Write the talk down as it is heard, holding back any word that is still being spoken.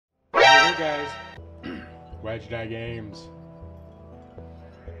guys. Wadjet Eye Games.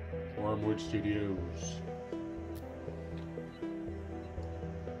 Wormwood Studios.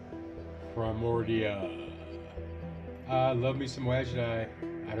 Primordia. Love me some Wadjet Eye.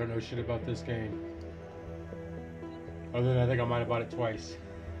 I don't know shit about this game. Other than I think I might have bought it twice.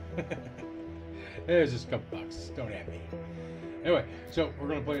 It was just a couple bucks. Don't at me. Anyway, so we're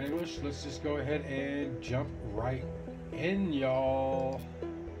gonna play in English. Let's just go ahead and jump right in, y'all.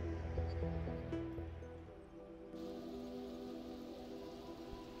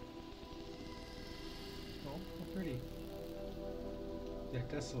 Oh, how pretty. Yeah,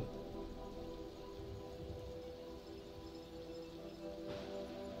 desolate.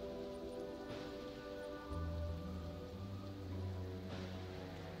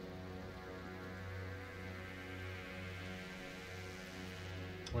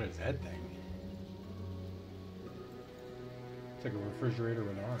 What is that thing? It's like a refrigerator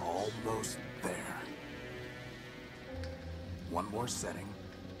with arms. Almost there. One more setting.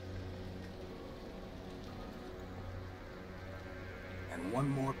 And one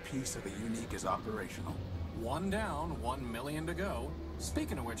more piece of the unique is operational. One down, 1 million to go.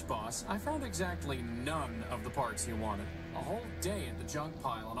 Speaking of which, boss, I found exactly none of the parts you wanted. A whole day at the junk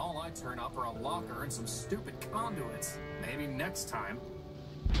pile, and all I turn up are a locker and some stupid conduits. Maybe next time.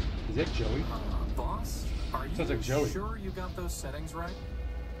 Is that Joey? Boss, are you Sounds like Joey. sure you got those settings right?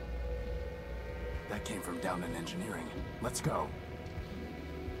 That came from down in engineering. Let's go.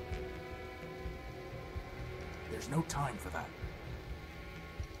 There's no time for that.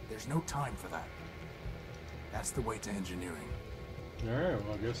 There's no time for that. That's the way to engineering. Alright,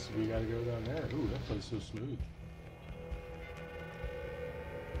 well I guess we gotta go down there. Ooh, that place is so smooth.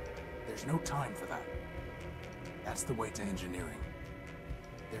 There's no time for that. That's the way to engineering.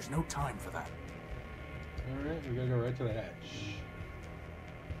 There's no time for that. Alright, we gotta go right to the hatch.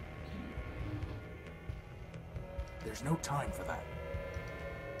 There's no time for that.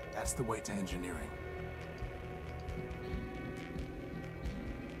 That's the way to engineering.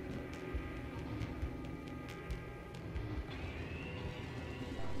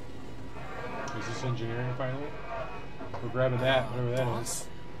 Is this engineering finally? We're grabbing that, whatever that boss? is.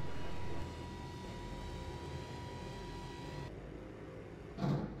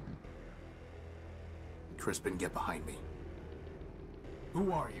 Crispin, get behind me.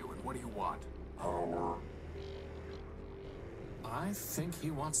 Who are you and what do you want? Power. I think he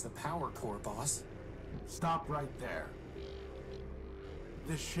wants the power core, boss. Stop right there.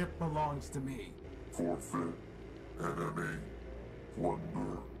 This ship belongs to me. Forfeit. Enemy.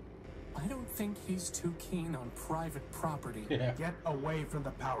 Plunder. I don't think he's too keen on private property. Yeah. Get away from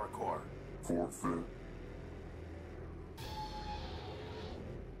the power core. Forfeit.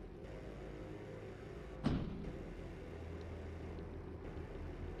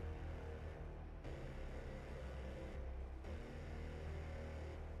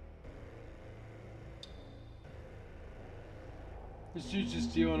 This dude's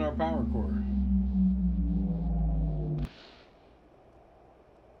just stealing our power core.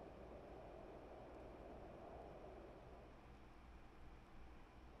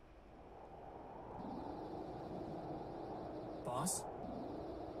 Boss?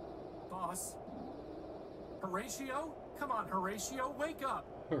 Boss? Horatio? Come on, Horatio, wake up!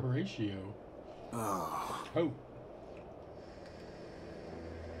 Horatio. Oh. Oh.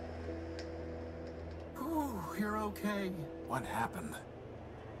 Whew, you're okay. What happened?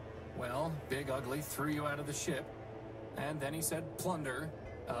 Well, Big Ugly threw you out of the ship, and then he said plunder,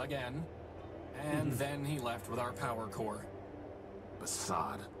 again, and then he left with our power core.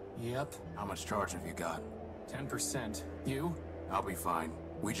 Basad. Yep, How much charge have you got? 10%. You? I'll be fine.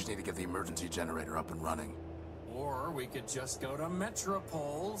 We just need to get the emergency generator up and running. Or we could just go to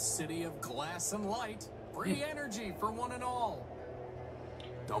Metropole, city of glass and light. Free energy for one and all.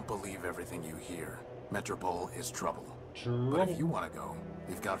 Don't believe everything you hear. Metropole is trouble. Trouble. But if you want to go,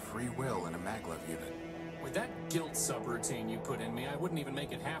 you've got free will in a maglev unit. With that guilt subroutine you put in me, I wouldn't even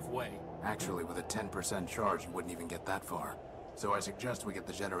make it halfway. Actually, with a 10% charge, you wouldn't even get that far. So I suggest we get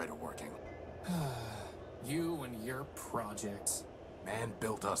the generator working. You and your projects. Man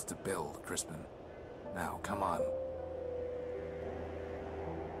built us to build, Crispin. Now, come on.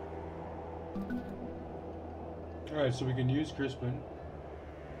 Alright, so we can use Crispin.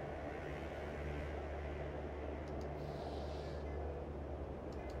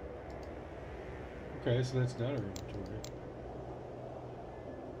 Okay, so that's not our inventory.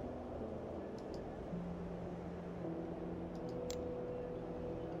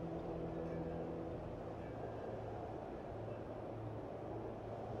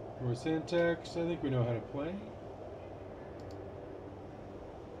 More syntax. I think we know how to play.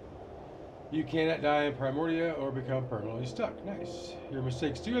 You cannot die in Primordia or become permanently stuck. Nice. Your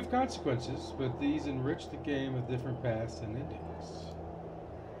mistakes do have consequences, but these enrich the game with different paths and endings.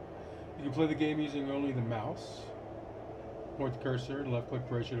 You can play the game using only the mouse. Point the cursor and left click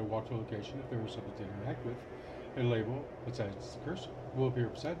pressure to walk to a location. If there is something to interact with, a label besides the cursor will appear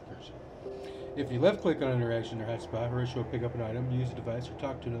beside the cursor. If you left click on interaction or hotspot, Horatio will pick up an item, use a device, or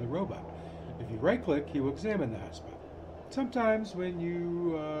talk to another robot. If you right click, he will examine the hotspot. Sometimes when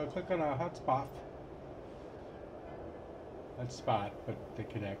you click on a hotspot, but they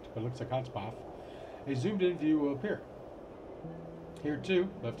connect, but it looks like hotspot, a zoomed in view will appear. Here too,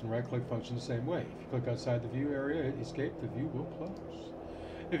 left and right click function the same way. If you click outside the view area, hit escape, the view will close.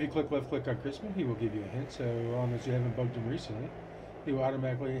 If you click left click on Crispin, he will give you a hint, so long as you haven't bugged him recently. He will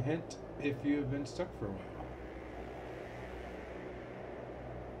automatically hint if you have been stuck for a while.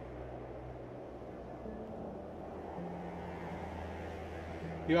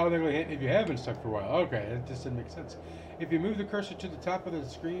 He automatically hint if you have been stuck for a while. Okay, that just didn't make sense. If you move the cursor to the top of the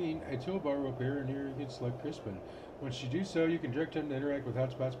screen, a toolbar will appear, and here you can select Crispin. Once you do so, you can direct him to interact with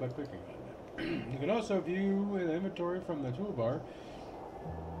hotspots by clicking on them. You can also view the inventory from the toolbar.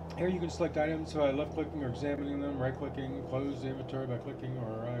 Here you can select items by left-clicking or examining them, right-clicking, close the inventory by clicking,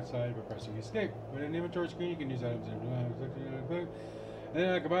 or outside by pressing escape. When in the inventory screen, you can use items and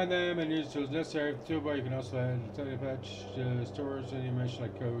then combine them and use tools necessary. For the toolbar, you can also add a patch stores any information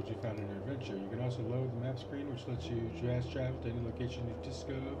like codes you found in your adventure. You can also load the map screen, which lets you fast travel to any location you've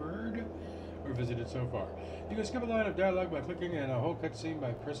discovered or visited so far. You can skip a line of dialogue by clicking and a whole cutscene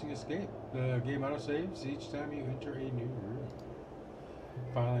by pressing escape. The game autosaves each time you enter a new room.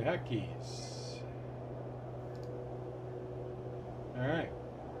 Finally, hotkeys. Alright.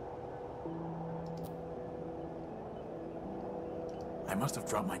 I must have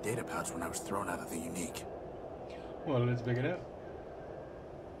dropped my data pouch when I was thrown out of the unique. Well, let's pick it up.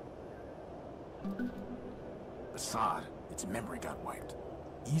 Assad, its memory got wiped.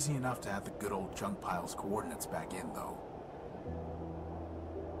 Easy enough to add the good old junk pile's coordinates back in, though.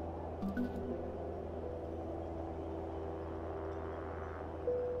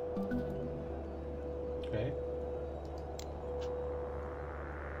 Okay.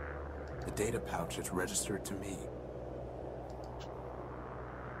 The data pouch is registered to me.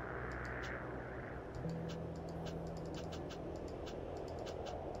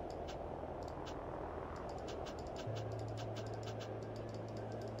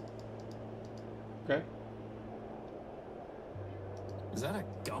 Okay. Is that a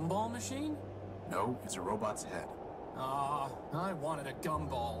gumball machine? No, it's a robot's head. Ah, I wanted a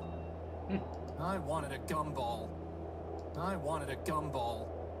gumball. I wanted a gumball. I wanted a gumball.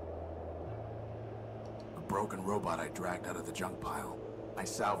 A broken robot I dragged out of the junk pile. I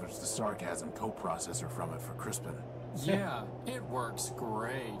salvaged the sarcasm coprocessor from it for Crispin. Yeah, it works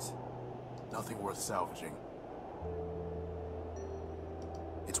great. Nothing worth salvaging.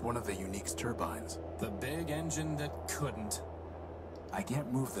 It's one of the Unique's turbines. The big engine that couldn't. I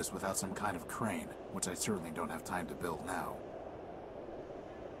can't move this without some kind of crane, which I certainly don't have time to build now.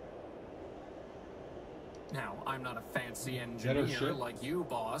 Now, I'm not a fancy that our engineer ship? like you,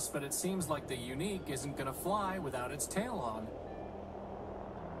 boss, but it seems like the Unique isn't gonna fly without its tail on.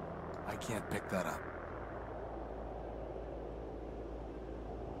 I can't pick that up.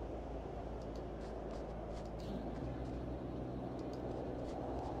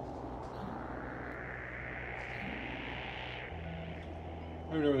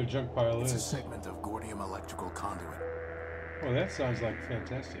 I don't know where the junk pile It's a is. segment of Gordium electrical conduit. Well, that sounds like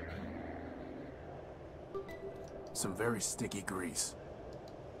fantastic. Some very sticky grease.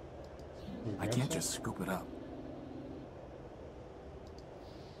 Can we I grab can't some? just scoop it up.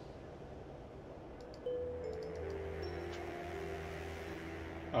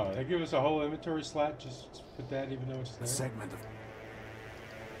 Oh, they give us a whole inventory slot. Just put that, even though it's A there. segment of...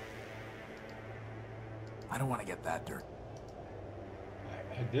 I don't want to get that dirt.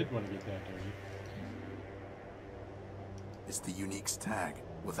 I did want to get that dirty. It's the Unique's tag.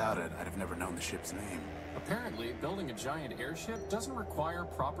 Without it, I'd have never known the ship's name. Apparently, building a giant airship doesn't require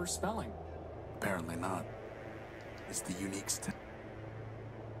proper spelling. Apparently not. It's the Unique's tag.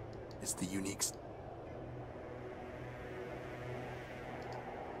 It's the Unique's...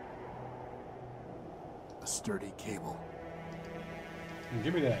 A sturdy cable.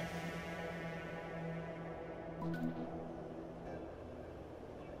 Give me that.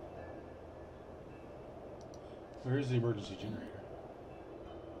 Where is the emergency generator?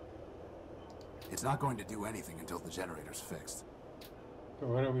 It's not going to do anything until the generator's fixed. So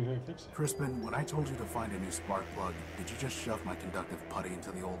why don't we fix it? Crispin, when I told you to find a new spark plug, did you just shove my conductive putty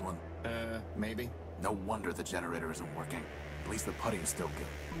into the old one? Maybe. No wonder the generator isn't working. At least the putty is still good.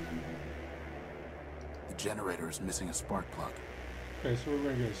 The generator is missing a spark plug. Okay, so we're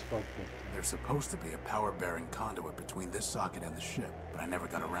gonna get a spark plug. There's supposed to be a power-bearing conduit between this socket and the ship, but I never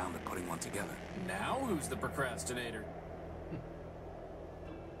got around to putting one together. Now who's the procrastinator?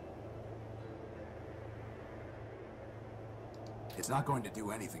 It's not going to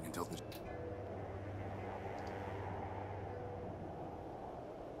do anything until the...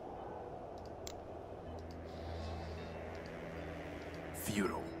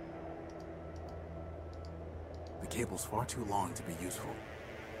 Futile. The cable's far too long to be useful.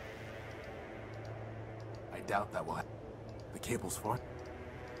 I doubt that will happen. The cable's far...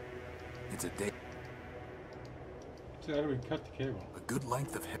 It's a day... So how do we cut the cable? A good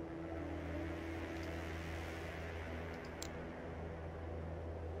length of...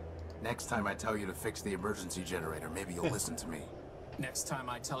 Next time I tell you to fix the emergency generator, maybe you'll listen to me. Next time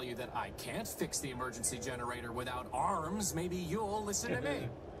I tell you that I can't fix the emergency generator without arms, maybe you'll listen to me.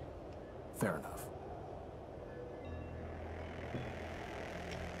 Fair enough.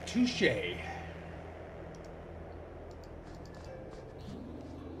 Touche. It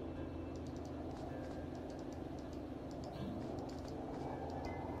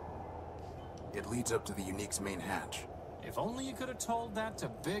leads up to the Unique's main hatch. If only you could have told that to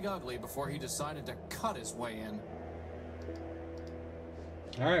Big Ugly before he decided to cut his way in.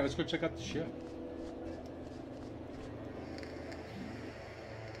 Alright, let's go check out the ship.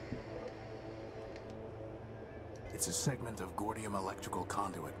 It's a segment of Gordium electrical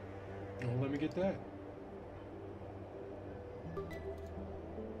conduit. Oh, let me get that.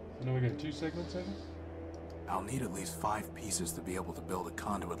 So now we got 2 segments of it? I'll need at least 5 pieces to be able to build a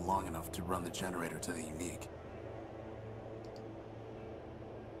conduit long enough to run the generator to the Unique.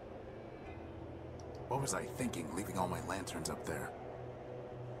 What was I thinking, leaving all my lanterns up there?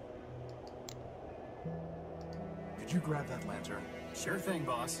 Could you grab that lantern? Sure thing,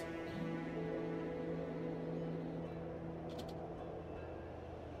 boss.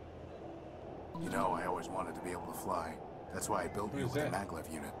 You know, I always wanted to be able to fly. That's why I built you with the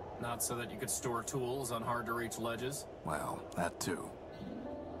maglev unit. Not so that you could store tools on hard-to-reach ledges. Well, that too.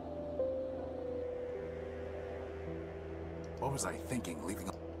 What was I thinking,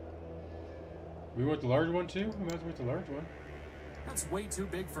 leaving... We want the large one too? We might as well get the large one. That's way too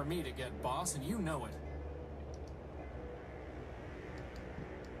big for me to get, boss, and you know it.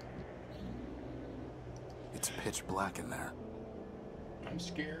 It's pitch black in there. I'm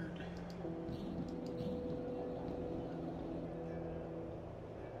scared.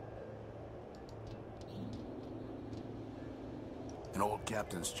 An old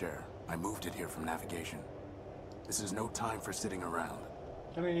captain's chair. I moved it here from navigation. This is no time for sitting around.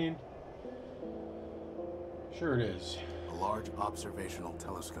 I mean... Sure it is. A large observational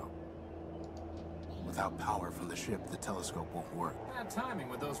telescope. Without power from the ship, the telescope won't work. Bad timing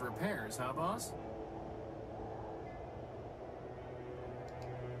with those repairs, huh, boss?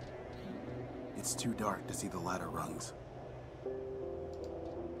 It's too dark to see the ladder rungs.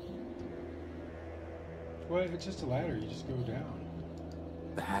 Well, it's just a ladder. You just go down.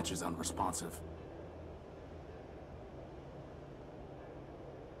 The hatch is unresponsive.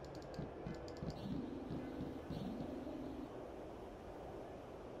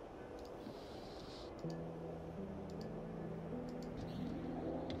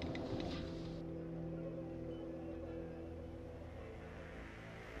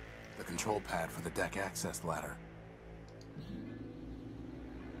 The control pad for the deck access ladder.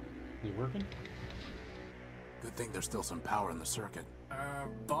 Is it working? Good thing there's still some power in the circuit.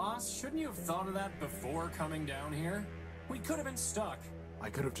 Boss, shouldn't you have thought of that before coming down here? We could have been stuck. I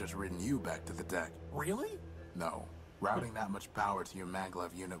could have just ridden you back to the deck. Really? No. Routing that much power to your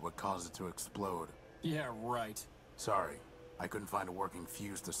maglev unit would cause it to explode. Yeah, right. Sorry. I couldn't find a working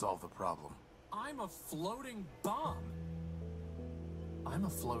fuse to solve the problem. I'm a floating bomb. I'm a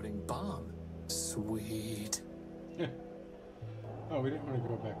floating bomb. Sweet. Oh, we didn't want to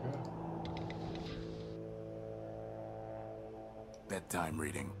go back up. Bedtime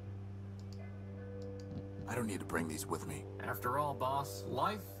reading. I don't need to bring these with me. After all, boss,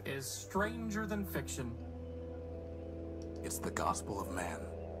 life is stranger than fiction. It's the gospel of man.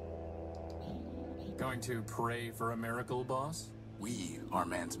 Going to pray for a miracle, boss? We are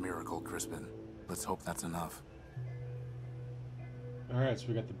man's miracle, Crispin. Let's hope that's enough. Alright, so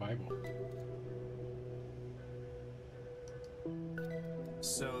we got the Bible.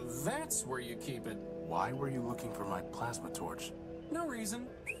 So that's where you keep it. Why were you looking for my plasma torch? No reason.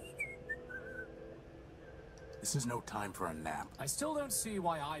 This is no time for a nap. I still don't see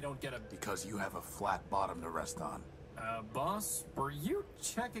why I don't get a... Because you have a flat bottom to rest on. Boss, were you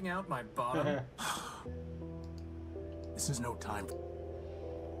checking out my bottom? This is no time...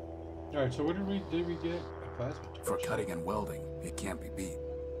 All right. So what did we get? A plasma torch. For cutting and welding, it can't be beat.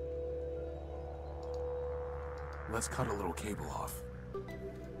 Let's cut a little cable off.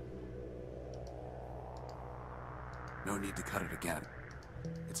 No need to cut it again.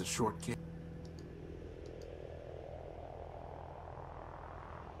 It's a short cable.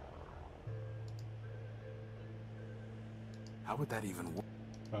 How would that even work?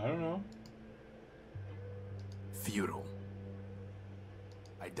 I don't know. Futile.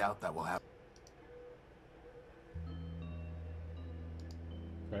 I doubt that will happen.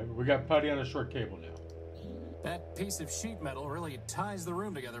 Okay, we got putty on a short cable now. That piece of sheet metal really ties the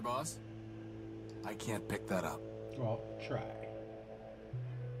room together, boss. I can't pick that up. Well, try.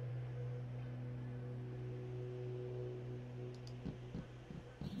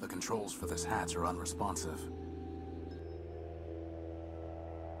 The controls for this hatch are unresponsive.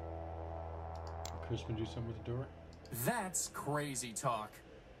 Crispin, do something with the door. That's crazy talk.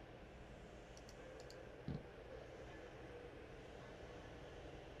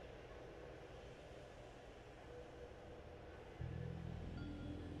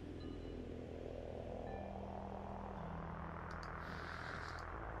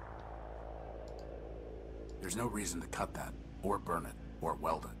 There's no reason to cut that, or burn it, or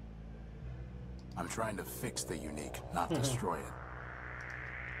weld it. I'm trying to fix the unique, not destroy it.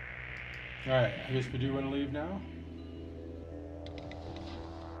 Alright, I guess we do want to leave now.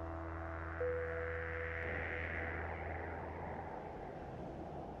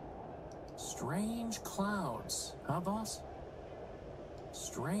 Strange clouds, huh, boss?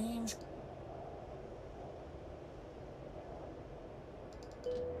 Strange.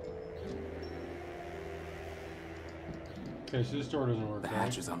 Okay, so this door doesn't work. The right?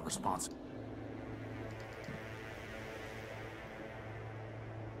 hatch is unresponsive.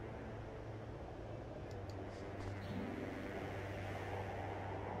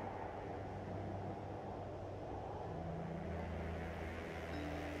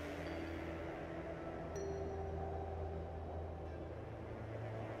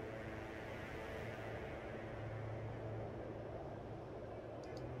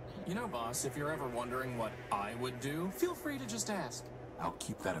 You know, boss, if you're ever wondering what I would do, feel free to just ask. I'll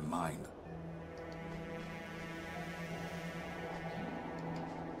keep that in mind.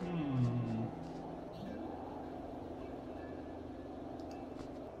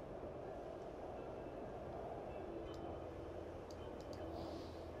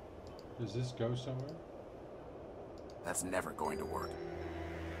 Does this go somewhere? That's never going to work.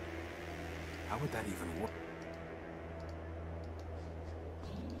 How would that even work?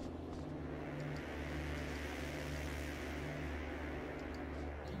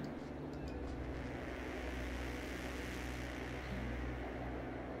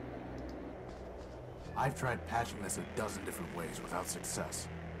 I've tried patching this a dozen different ways without success.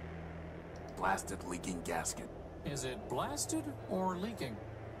 Blasted leaking gasket. Is it blasted or leaking?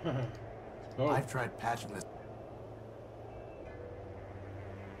 Oh, I've tried patching this.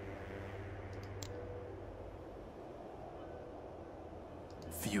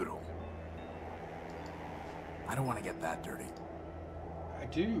 Futile. I don't want to get that dirty. I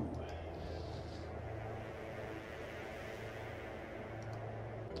do.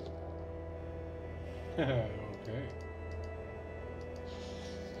 Okay.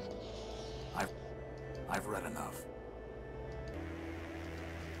 I've read enough.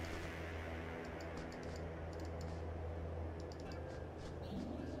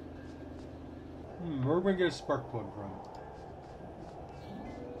 Where are we gonna get a spark plug from?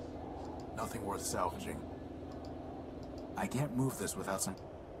 Nothing worth salvaging. I can't move this without some...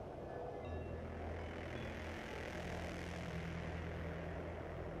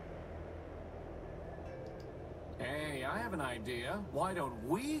 Hey, I have an idea. Why don't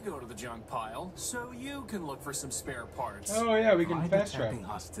we go to the junk pile so you can look for some spare parts? Oh yeah, we Am can I fast travel. detecting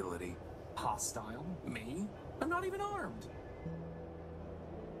hostility? Hostile? Me? I'm not even armed.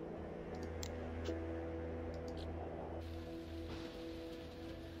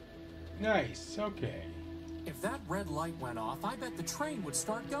 Nice. Okay. If that red light went off, I bet the train would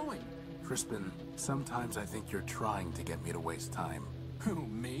start going. Crispin, sometimes I think you're trying to get me to waste time. Who,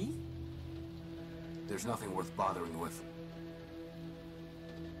 me? There's nothing worth bothering with.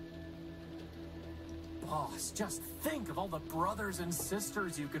 Boss, just think of all the brothers and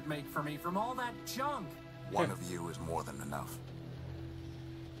sisters you could make for me from all that junk. One of you is more than enough.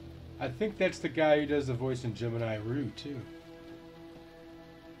 I think that's the guy who does the voice in Gemini Rue too.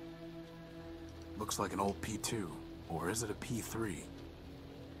 Looks like an old P2, or is it a P3?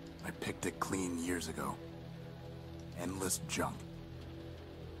 I picked it clean years ago. Endless junk.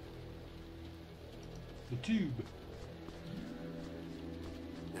 The tube.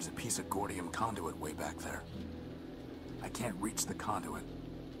 There's a piece of Gordium conduit way back there. I can't reach the conduit.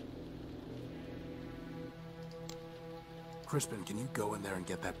 Crispin, can you go in there and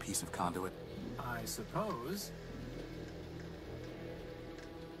get that piece of conduit? I suppose.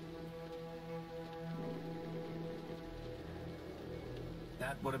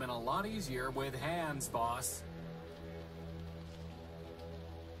 That would have been a lot easier with hands, boss.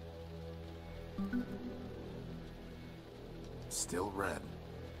 Still red.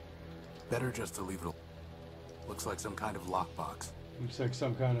 Better just to leave it. Looks like some kind of lockbox. Looks like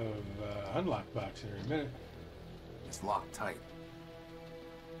some kind of unlock box here in a minute. It's locked tight.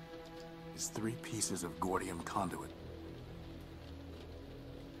 It's 3 pieces of Gordium conduit.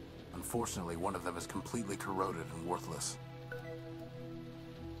 Unfortunately, one of them is completely corroded and worthless.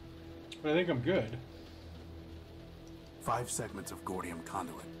 But I think I'm good. 5 segments of Gordium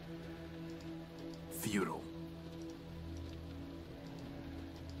conduit. Futile.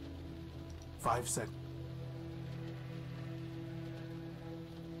 5 sec.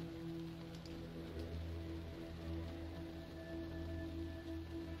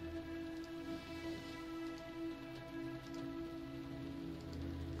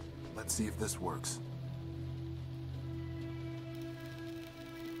 Let's see if this works.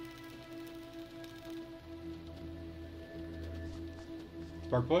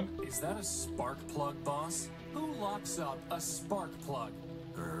 Spark plug? Is that a spark plug, boss? Who locks up a spark plug?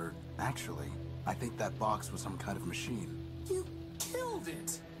 Actually, I think that box was some kind of machine. You killed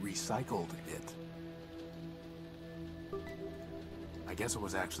it! Recycled it. I guess it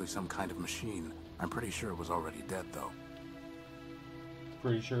was actually some kind of machine. I'm pretty sure it was already dead, though.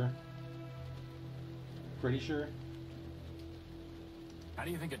 Pretty sure. Pretty sure. How do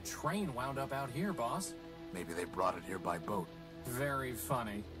you think a train wound up out here, boss? Maybe they brought it here by boat. Very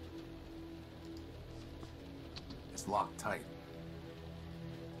funny. It's locked tight.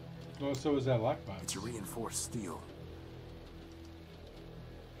 Well, so is that lockbox. It's reinforced steel.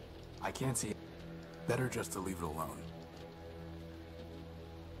 I can't see it. Better just to leave it alone.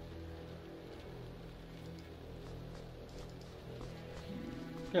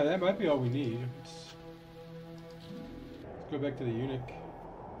 Yeah, that might be all we need. Let's go back to the eunuch.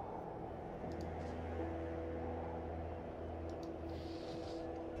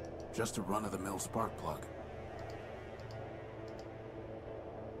 Just a run-of-the-mill spark plug.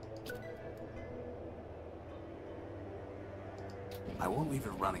 I won't leave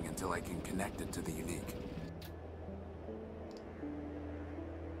it running until I can connect it to the unique.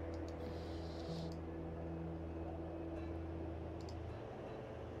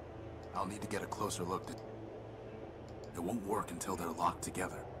 I'll need to get a closer look. It won't work until they're locked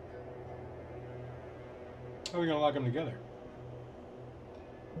together. How are we gonna lock them together?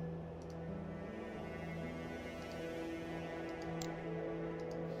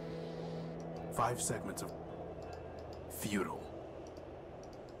 Five segments of futile.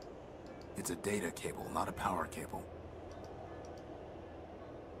 It's a data cable, not a power cable.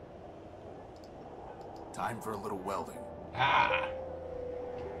 Time for a little welding. Ah!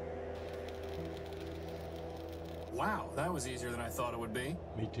 Wow, that was easier than I thought it would be.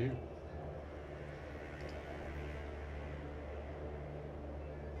 Me too.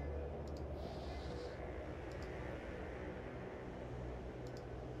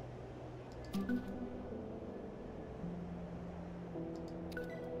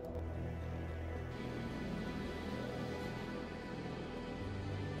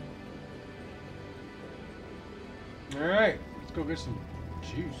 Alright, let's go get some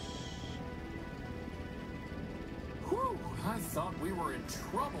juice. Whew, I thought we were in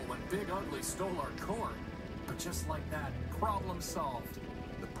trouble when Big Ugly stole our core. But just like that, problem solved.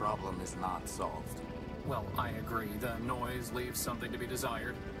 The problem is not solved. Well, I agree. The noise leaves something to be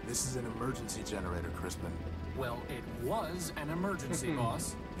desired. This is an emergency generator, Crispin. Well, it was an emergency,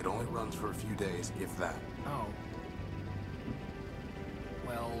 boss. It only runs for a few days, if that. Oh.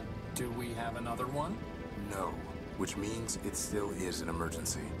 Well, do we have another one? No. Which means it still is an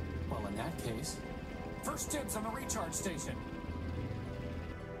emergency. Well, in that case, first dibs on the recharge station.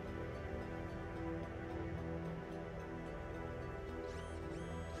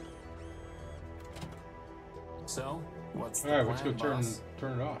 So, what's the Alright, plan, let's go boss?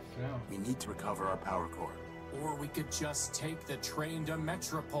 turn it off now. We need to recover our power core. Or we could just take the train to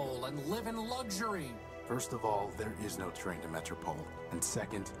Metropole and live in luxury. First of all, there is no train to Metropole. And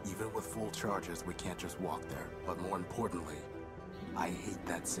second, even with full charges, we can't just walk there. But more importantly, I hate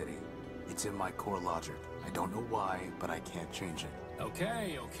that city. It's in my core logic. I don't know why, but I can't change it.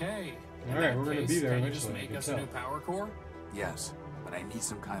 Okay, okay. In Alright, that we're gonna case, be there can you just eventually, I make can us a tell. new power core? Yes, but I need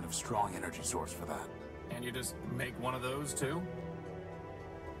some kind of strong energy source for that. And you just make one of those too?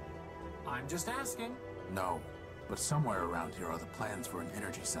 I'm just asking. No, but somewhere around here are the plans for an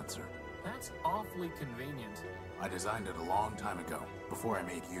energy sensor. That's awfully convenient. I designed it a long time ago, before I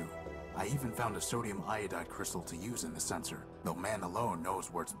made you. I even found a sodium iodide crystal to use in the sensor, though man alone knows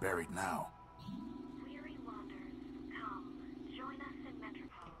where it's buried now. Weary wanderers, come, join us in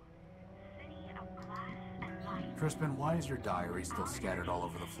Metropole, city of glass and light. Crispin, why is your diary still scattered all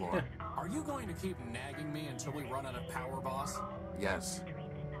over the floor? Are you going to keep nagging me until we run out of power, boss? Yes.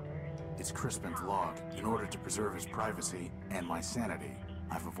 It's Crispin's log. In order to preserve his privacy and my sanity,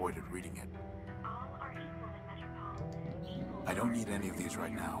 I've avoided reading it. All are equal in Metropole. I don't need any of these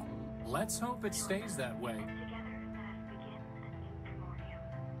right now. Let's hope it stays that way. Together, let us begin a new Primordia.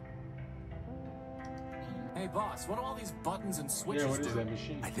 Hey, boss, what do all these buttons and switches Yeah, what do? is that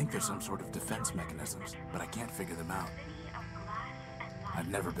machine? I think there's some sort of defense mechanisms, but I can't figure them out. City of glass and light. I've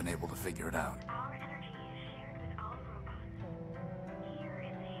never been able to figure it out. Our energy is shared with all robots. Here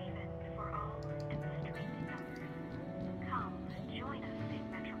is a haven for all in the streets numbers. Come, join us in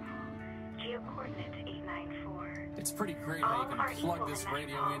Metropole. Geocoordinate 894. It's pretty great how you can plug this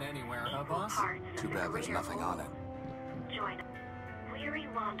radio in anywhere, huh, boss? Too bad there's nothing on it. Join us. Weary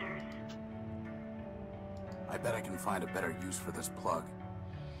wanderers. I bet I can find a better use for this plug.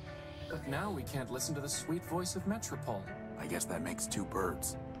 But now we can't listen to the sweet voice of Metropole. I guess that makes two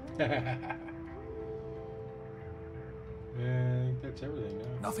birds. I think that's everything now.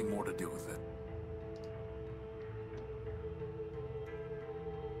 Nothing more to do with it.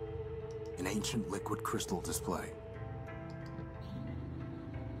 An ancient liquid crystal display.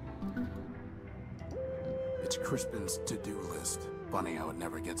 It's Crispin's to-do list. Funny how it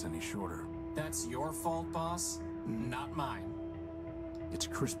never gets any shorter. That's your fault, boss, not mine. It's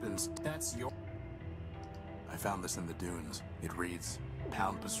Crispin's... That's your... I found this in the dunes. It reads,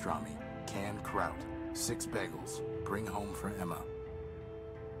 pound pastrami, canned kraut, 6 bagels, bring home for Emma.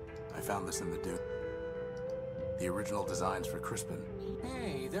 I found this in the dune. The original designs for Crispin.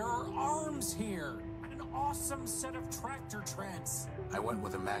 Hey, there are arms here! And an awesome set of tractor treads! I went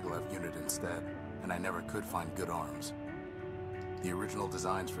with a maglev unit instead, and I never could find good arms. The original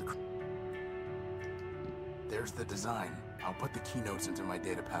designs for... There's the design. I'll put the keynotes into my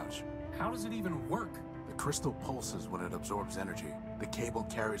data pouch. How does it even work? The crystal pulses when it absorbs energy. The cable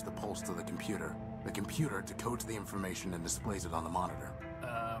carries the pulse to the computer. The computer decodes the information and displays it on the monitor.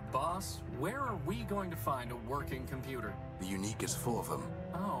 Boss, where are we going to find a working computer? The Unique is full of them.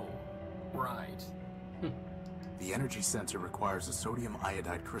 Oh, right. The energy sensor requires a sodium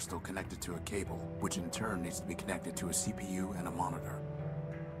iodide crystal connected to a cable, which in turn needs to be connected to a CPU and a monitor.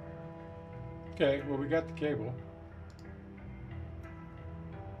 Okay, well, we got the cable.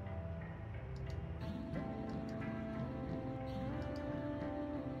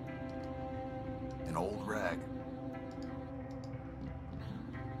 An old rag.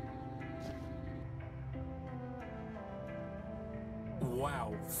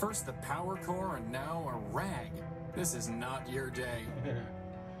 Wow, first the power core and now a rag. This is not your day.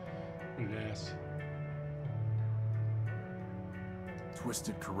 Yes.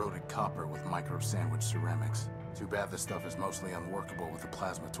 Twisted corroded copper with micro-sandwich ceramics. Too bad this stuff is mostly unworkable with a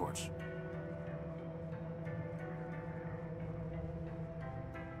plasma torch.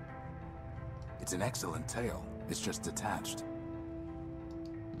 It's an excellent tail. It's just detached.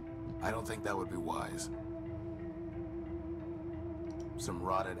 I don't think that would be wise. Some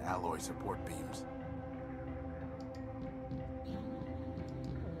rotted alloy support beams.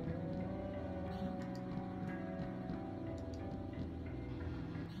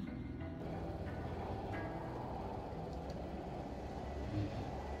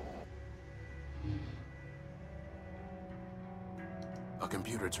 A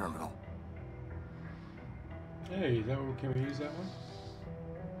computer terminal. Hey, is that what, can we use that one?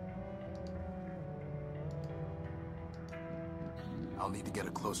 I'll need to get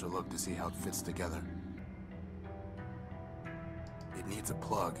a closer look to see how it fits together. It needs a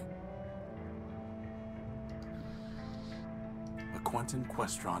plug. A Quentin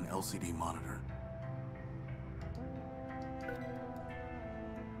Questron LCD monitor.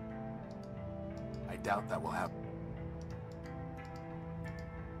 I doubt that will happen.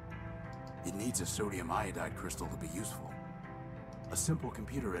 It needs a sodium iodide crystal to be useful. A simple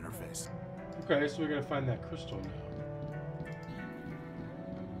computer interface. Okay, so we're gonna find that crystal now.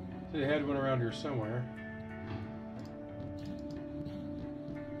 So they had one around here somewhere.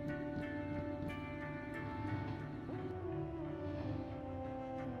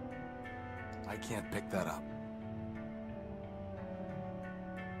 I can't pick that up.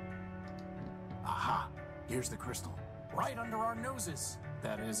 Aha! Here's the crystal. Right under our noses.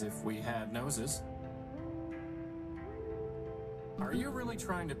 That is, if we had noses. Are you really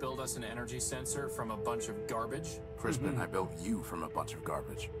trying to build us an energy sensor from a bunch of garbage? Crispin, I built you from a bunch of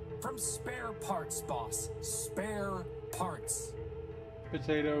garbage. From spare parts, boss. Spare parts.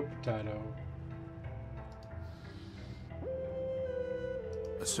 Potato, potato.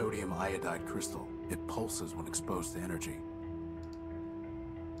 A sodium iodide crystal. It pulses when exposed to energy.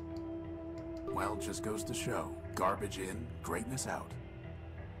 Well, just goes to show. Garbage in, greatness out.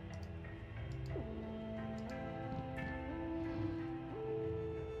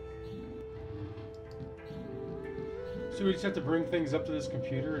 So we just have to bring things up to this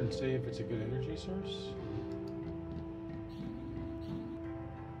computer and see if it's a good energy source?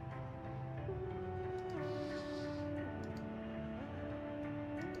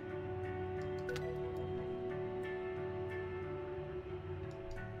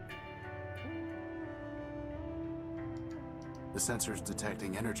 The sensor's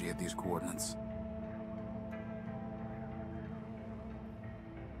detecting energy at these coordinates.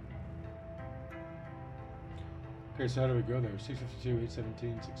 Okay, so how do we go there? 652,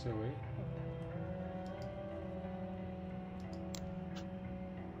 817, 608.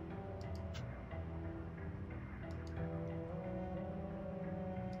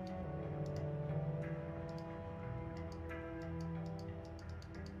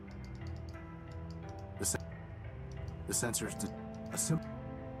 The sensor's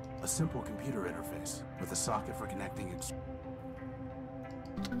a simple computer interface with a socket for connecting its.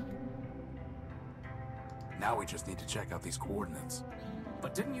 Now we just need to check out these coordinates.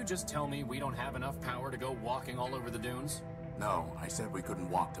 But didn't you just tell me we don't have enough power to go walking all over the dunes? No, I said we couldn't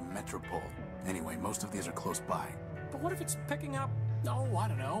walk to Metropole. Anyway, most of these are close by. But what if it's picking up, oh, I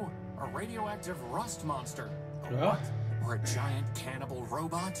don't know, a radioactive rust monster? A Yeah. what? Or a giant cannibal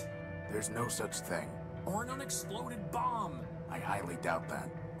robot? There's no such thing. Or an unexploded bomb? I highly doubt that.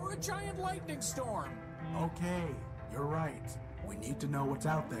 Or a giant lightning storm? Okay, you're right. We need to know what's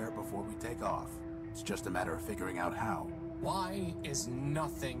out there before we take off. It's just a matter of figuring out how. Why is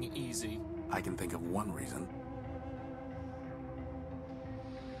nothing easy? I can think of one reason.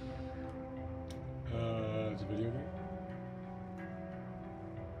 It's a video game?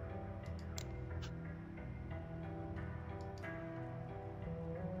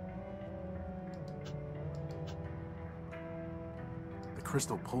 The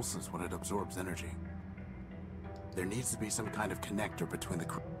crystal pulses when it absorbs energy. There needs to be some kind of connector between the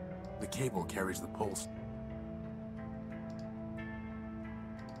cable carries the pulse.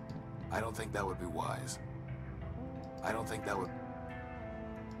 I don't think that would be wise. I don't think that would...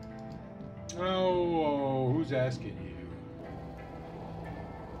 Oh, who's asking you?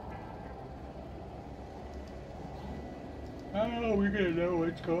 How are we gonna know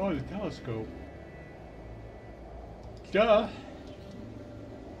what's going on in the telescope? Duh!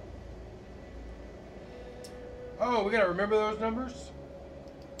 Oh, we gotta remember those numbers?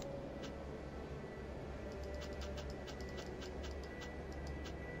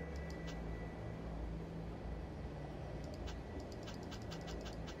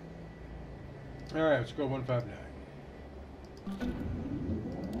 Alright, let's go 159.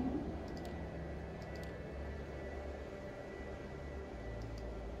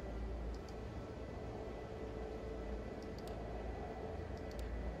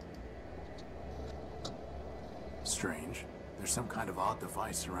 Strange. There's some kind of odd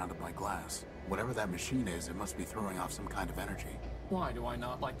device surrounded by glass. Whatever that machine is, it must be throwing off some kind of energy. Why do I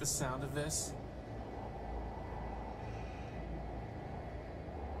not like the sound of this?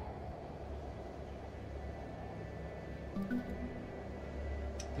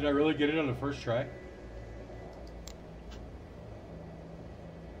 Did I really get it on the first try?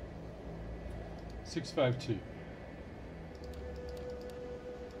 $652.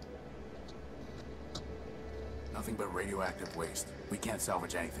 Nothing but radioactive waste. We can't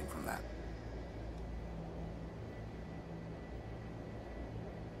salvage anything from that.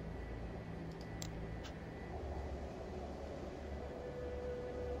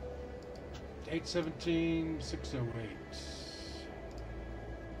 $817, $608.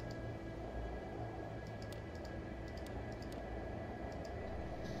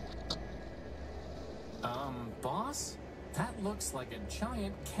 Boss? That looks like a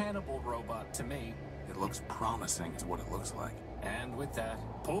giant cannibal robot to me. It looks promising is what it looks like. And with that,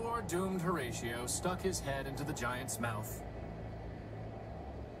 poor doomed Horatio stuck his head into the giant's mouth.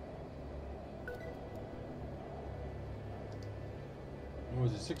 What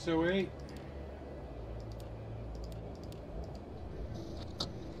was it, 608?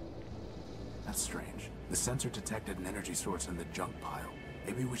 That's strange. The sensor detected an energy source in the junk pile.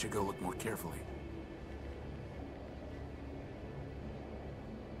 Maybe we should go look more carefully.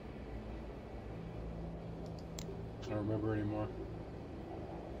 don't remember anymore.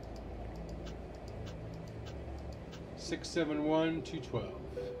 671-212.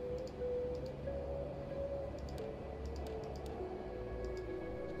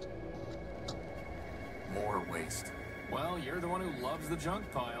 More waste. Well, you're the one who loves the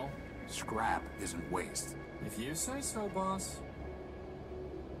junk pile. Scrap isn't waste. If you say so, boss.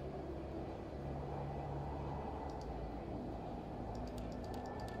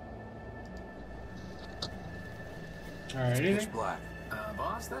 All right, It's anything? pitch black.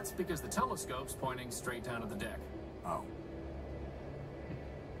 Boss, that's because the telescope's pointing straight down at the deck. Oh.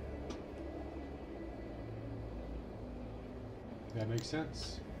 That makes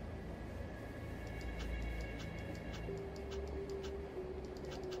sense.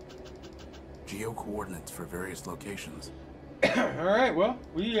 Geo-coordinates for various locations. Alright, well,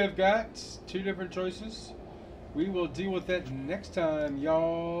 we have got 2 different choices. We will deal with that next time,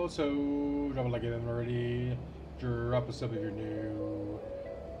 y'all. So, drop a like if you haven't already. Drop a sub if you're new.